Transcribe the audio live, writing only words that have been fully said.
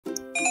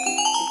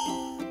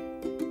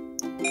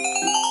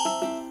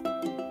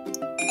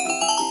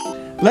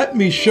Let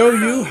me show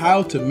you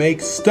how to make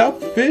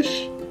stuffed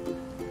fish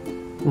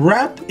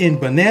wrapped in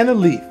banana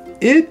leaf.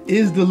 It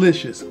is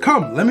delicious.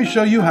 Come, let me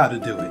show you how to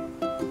do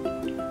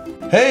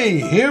it. Hey,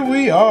 here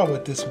we are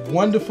with this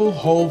wonderful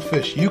whole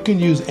fish. You can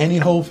use any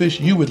whole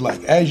fish you would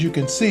like. As you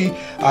can see,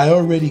 I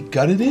already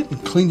gutted it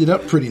and cleaned it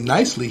up pretty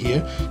nicely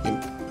here.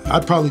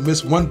 I'd probably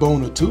miss one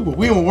bone or two, but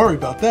we won't worry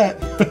about that.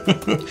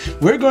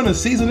 We're going to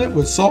season it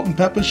with salt and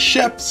pepper,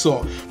 chef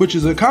salt, which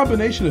is a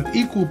combination of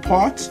equal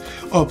parts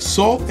of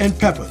salt and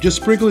pepper. Just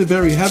sprinkle it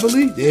very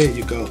heavily. There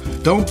you go.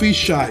 Don't be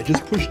shy.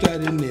 Just push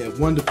that in there.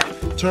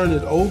 Wonderful. Turn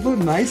it over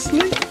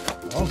nicely.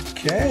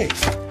 Okay.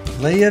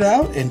 Lay it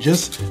out and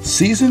just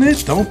season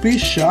it. Don't be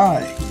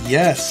shy.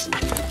 Yes,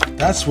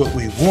 that's what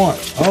we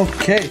want.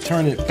 Okay,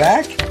 turn it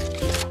back.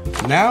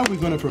 Now we're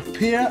going to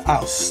prepare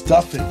our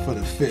stuffing for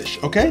the fish.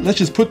 Okay, let's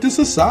just put this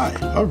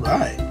aside. All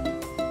right.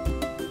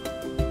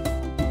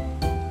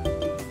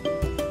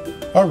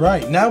 All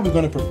right, now we're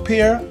going to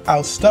prepare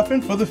our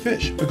stuffing for the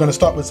fish. We're going to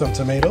start with some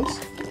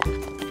tomatoes.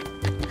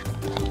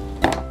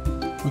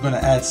 We're going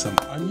to add some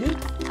onion.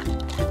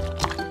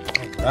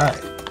 All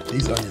right,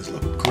 these onions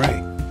look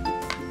great.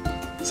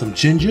 Some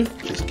ginger,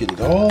 just get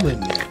it all in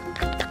there.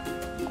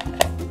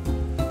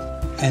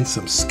 And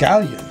some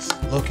scallions.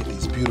 Look at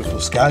these beautiful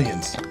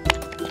scallions.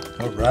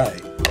 All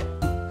right.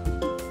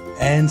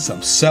 And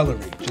some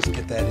celery. Just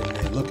get that in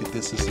there. Look at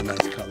this, it's a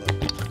nice color.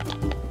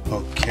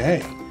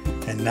 Okay.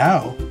 And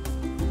now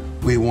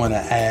we want to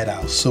add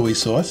our soy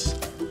sauce.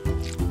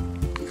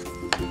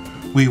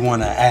 We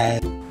want to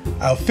add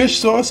our fish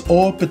sauce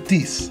or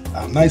patis,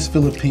 our nice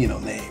Filipino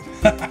name.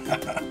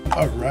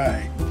 All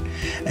right.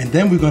 And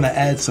then we're going to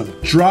add some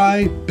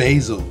dry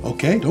basil.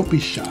 Okay, don't be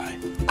shy.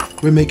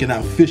 We're making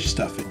our fish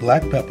stuffing.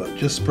 Black pepper.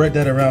 Just spread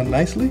that around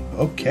nicely.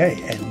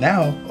 Okay. And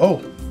now,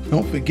 oh,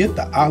 don't forget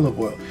the olive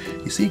oil.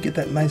 You see, get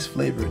that nice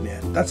flavor in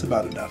there. That's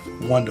about enough.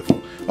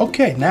 Wonderful.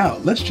 Okay, now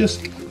let's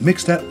just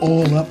mix that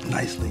all up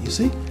nicely. You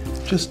see?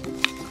 Just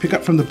pick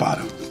up from the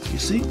bottom. You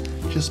see?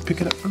 Just pick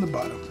it up from the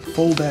bottom.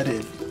 Fold that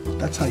in.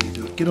 That's how you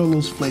do it. Get all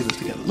those flavors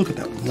together. Look at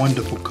that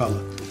wonderful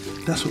color.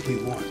 That's what we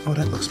want. Oh,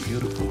 that looks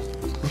beautiful.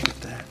 Look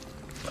at that.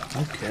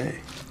 Okay,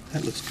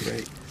 that looks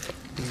great.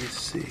 Let me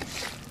see.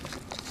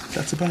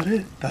 That's about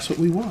it. That's what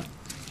we want.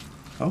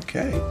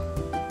 Okay.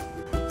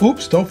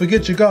 Oops, don't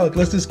forget your garlic.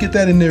 Let's just get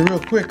that in there real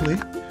quickly.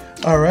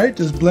 All right,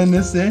 just blend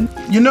this in.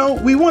 You know,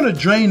 we want to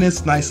drain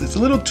this nicely. It's a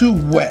little too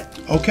wet,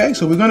 okay?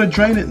 So we're going to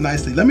drain it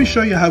nicely. Let me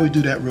show you how we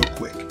do that real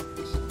quick.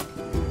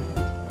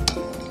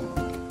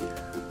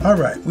 All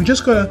right, we're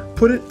just going to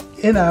put it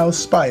in our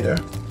spider.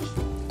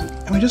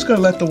 And we're just going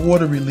to let the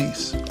water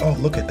release. Oh,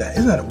 look at that.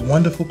 Isn't that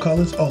wonderful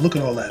colors? Oh, look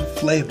at all that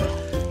flavor.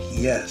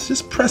 Yes,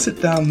 just press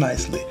it down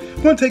nicely.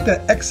 We're going to take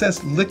that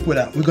excess liquid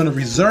out. We're going to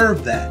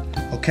reserve that,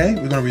 okay?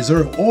 We're going to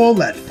reserve all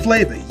that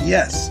flavor,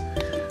 yes.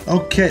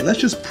 Okay, let's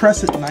just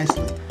press it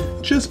nicely.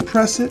 Just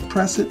press it,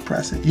 press it,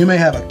 press it. You may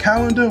have a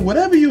calendar,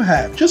 whatever you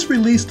have. Just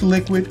release the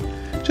liquid.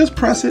 Just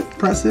press it,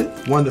 press it.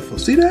 Wonderful.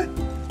 See that?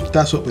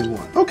 That's what we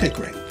want. Okay,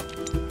 great.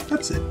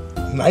 That's it.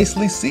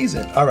 Nicely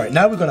seasoned. All right,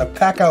 now we're going to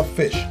pack our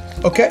fish,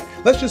 okay?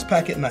 Let's just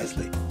pack it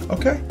nicely,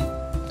 okay?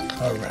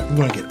 All right, we're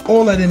going to get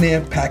all that in there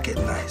and pack it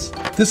nice.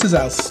 This is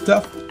our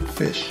stuffed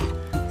fish.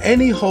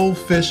 Any whole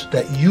fish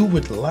that you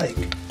would like,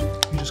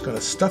 you're just going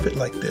to stuff it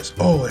like this.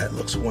 Oh, that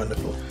looks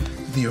wonderful.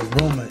 The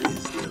aroma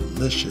is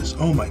delicious.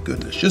 Oh my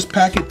goodness. Just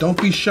pack it. Don't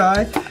be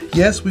shy.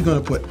 Yes, we're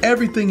going to put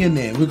everything in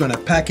there. We're going to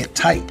pack it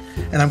tight.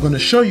 And I'm going to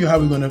show you how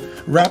we're going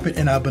to wrap it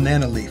in our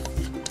banana leaf.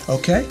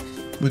 Okay?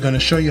 We're going to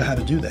show you how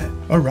to do that.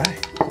 All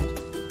right.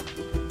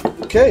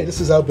 Okay,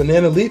 this is our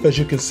banana leaf. As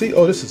you can see,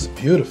 oh, this is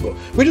beautiful.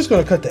 We're just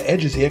going to cut the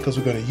edges here because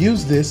we're going to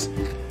use this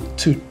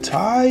to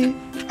tie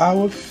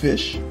our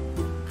fish.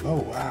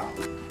 Oh, wow.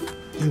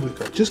 Here we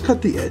go. Just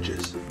cut the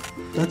edges.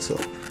 That's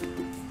all.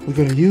 We're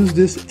going to use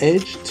this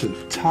edge to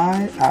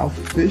tie our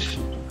fish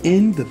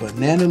in the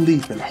banana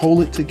leaf and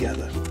hold it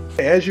together.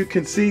 As you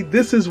can see,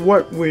 this is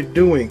what we're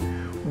doing.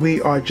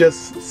 We are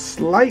just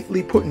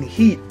slightly putting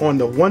heat on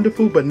the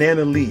wonderful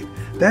banana leaf.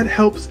 That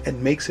helps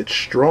and makes it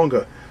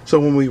stronger. So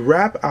when we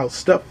wrap our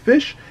stuffed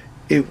fish,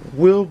 it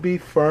will be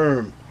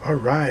firm. All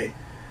right.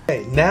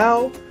 Okay,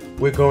 now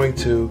we're going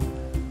to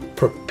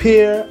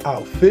prepare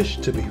our fish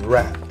to be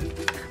wrapped.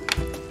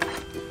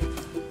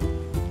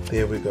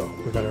 There we go.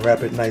 We're going to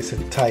wrap it nice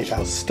and tight,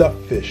 our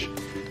stuffed fish.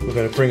 We're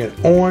going to bring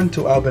it on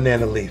to our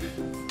banana leaf.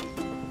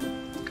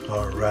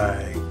 All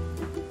right.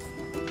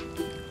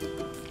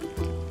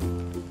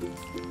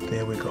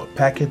 There we go.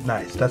 Pack it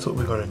nice. That's what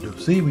we're going to do.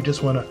 See, we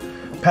just want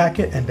to pack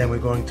it and then we're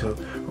going to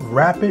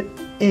wrap it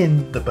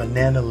in the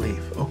banana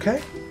leaf.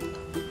 Okay?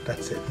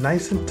 That's it.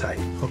 Nice and tight.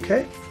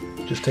 Okay?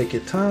 Just take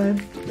your time.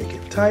 Make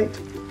it tight.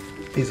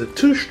 These are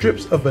 2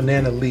 strips of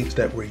banana leaves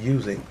that we're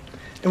using.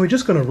 And we're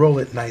just going to roll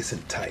it nice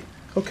and tight.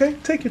 Okay?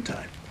 Take your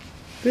time.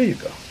 There you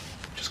go.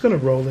 Just going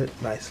to roll it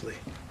nicely.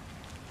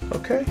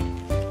 Okay?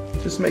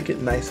 Just make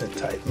it nice and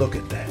tight. Look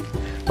at that.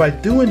 By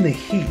doing the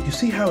heat, you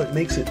see how it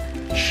makes it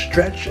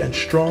stretch and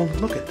strong?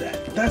 Look at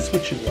that. That's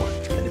what you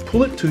want. And you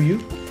pull it to you,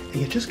 and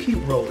you just keep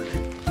rolling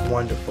it.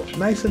 Wonderful.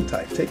 Nice and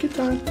tight. Take your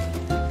time.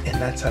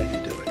 that's how you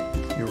do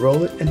it. You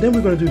roll it, and then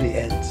we're gonna do the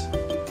ends.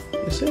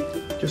 You see?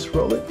 Just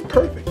roll it,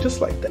 perfect,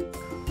 just like that.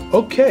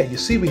 Okay, you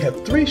see we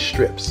have 3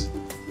 strips.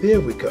 There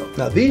we go.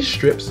 Now these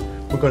strips,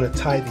 we're gonna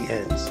tie the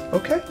ends,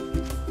 okay?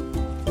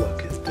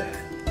 Look at that.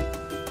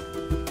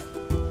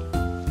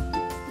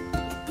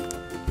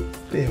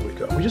 There we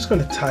go. We're just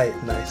gonna tie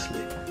it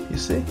nicely, you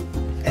see?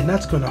 And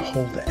that's gonna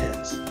hold the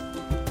ends.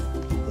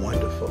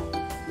 Wonderful.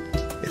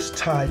 It's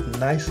tied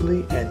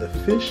nicely and the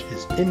fish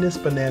is in this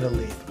banana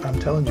leaf. I'm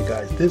telling you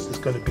guys, this is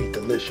gonna be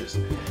delicious.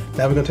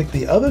 Now we're gonna take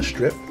the other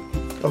strip,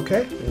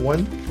 okay?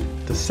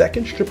 The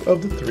second strip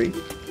of the 3.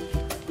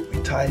 We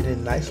tie it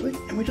in nicely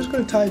and we're just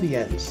gonna tie the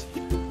ends.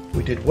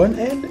 We did one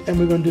end and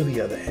we're gonna do the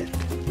other end.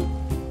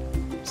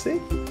 See?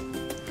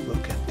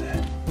 Look at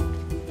that.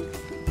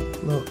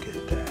 Look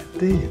at that.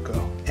 There you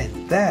go.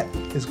 And that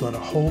is gonna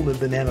hold the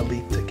banana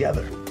leaf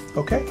together.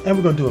 Okay? And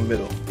we're gonna do a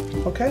middle.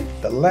 Okay?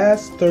 The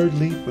last 3rd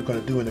leaf we're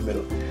gonna do in the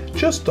middle.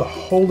 Just to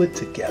hold it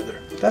together.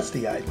 That's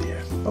the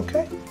idea.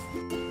 Okay?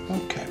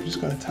 Okay, we're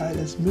just gonna tie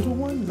this middle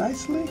one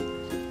nicely.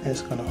 And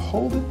it's gonna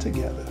hold it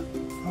together.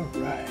 All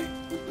right.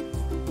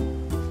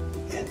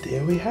 And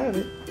there we have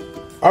it.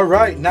 All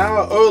right, now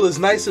our oil is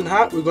nice and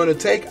hot. We're gonna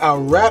take our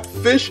wrapped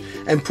fish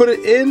and put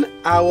it in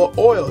our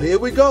oil. Here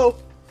we go.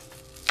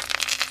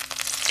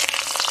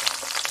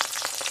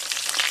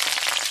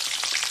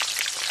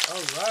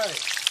 All right,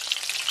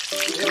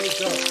 here we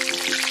go.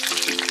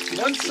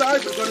 One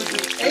side we're gonna do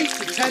 8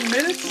 to 10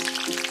 minutes,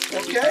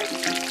 okay?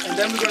 And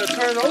then we're gonna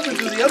turn over and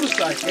do the other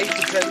side, 8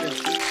 to 10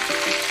 minutes.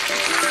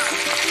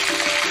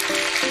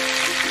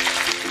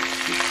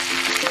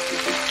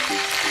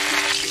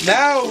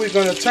 Now we're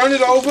going to turn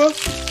it over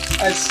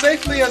as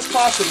safely as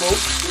possible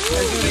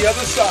and do the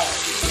other side.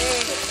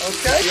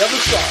 Okay? The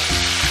other side.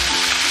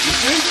 You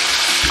see?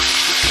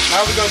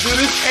 Now we're going to do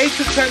this 8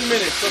 to 10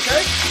 minutes, okay?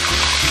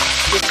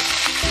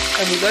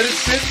 And we let it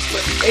sit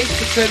for 8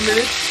 to 10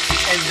 minutes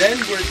and then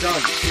we're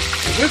done.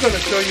 And we're going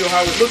to show you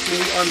how it looks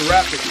when we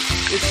unwrap it.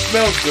 It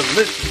smells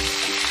delicious.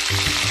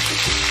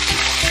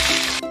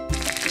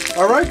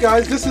 Alright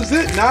guys, this is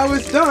it. Now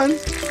it's done.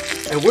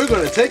 And we're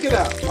going to take it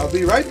out. I'll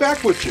be right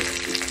back with you.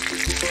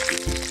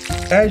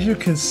 As you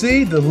can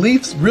see, the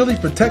leaves really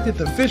protected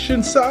the fish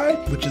inside,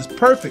 which is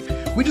perfect.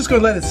 We're just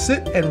gonna let it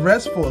sit and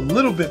rest for a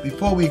little bit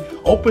before we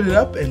open it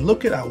up and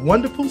look at our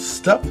wonderful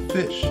stuffed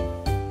fish.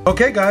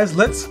 Okay guys,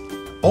 let's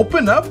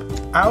open up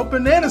our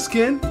banana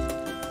skin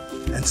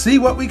and see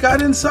what we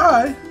got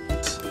inside.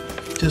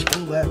 Just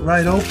pull that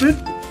right open.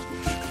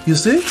 You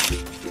see?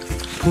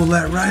 Pull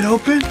that right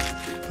open.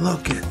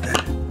 Look at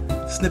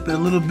that. Snip it a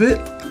little bit.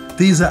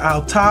 These are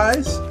our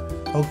ties,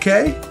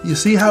 okay? You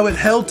see how it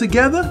held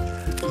together?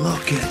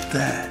 Look at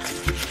that.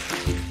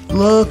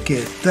 Look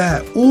at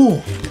that.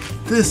 Ooh,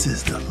 this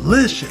is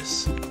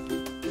delicious.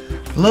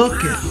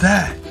 Look at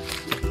that.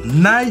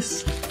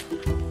 Nice.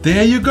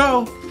 There you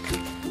go.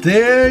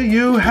 There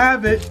you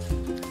have it.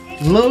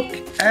 Look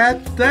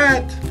at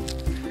that.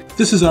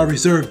 This is our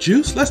reserve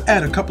juice. Let's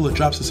add a couple of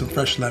drops of some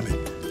fresh lemon.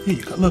 Here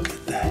you go. Look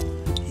at that.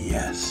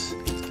 Yes.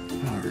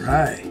 All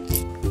right.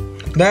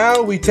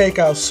 Now we take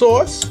our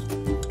sauce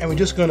and we're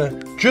just gonna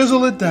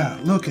drizzle it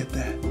down. Look at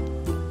that.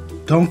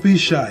 Don't be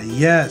shy.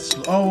 Yes.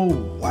 Oh,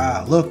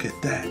 wow. Look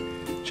at that.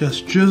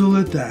 Just drizzle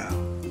it down.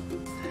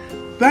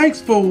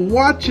 Thanks for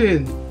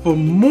watching. For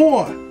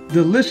more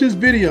delicious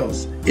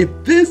videos, if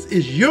this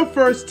is your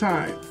first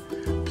time,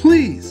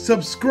 please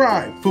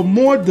subscribe for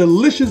more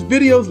delicious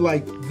videos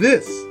like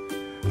this.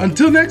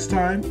 Until next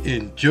time,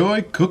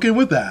 enjoy cooking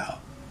with Al.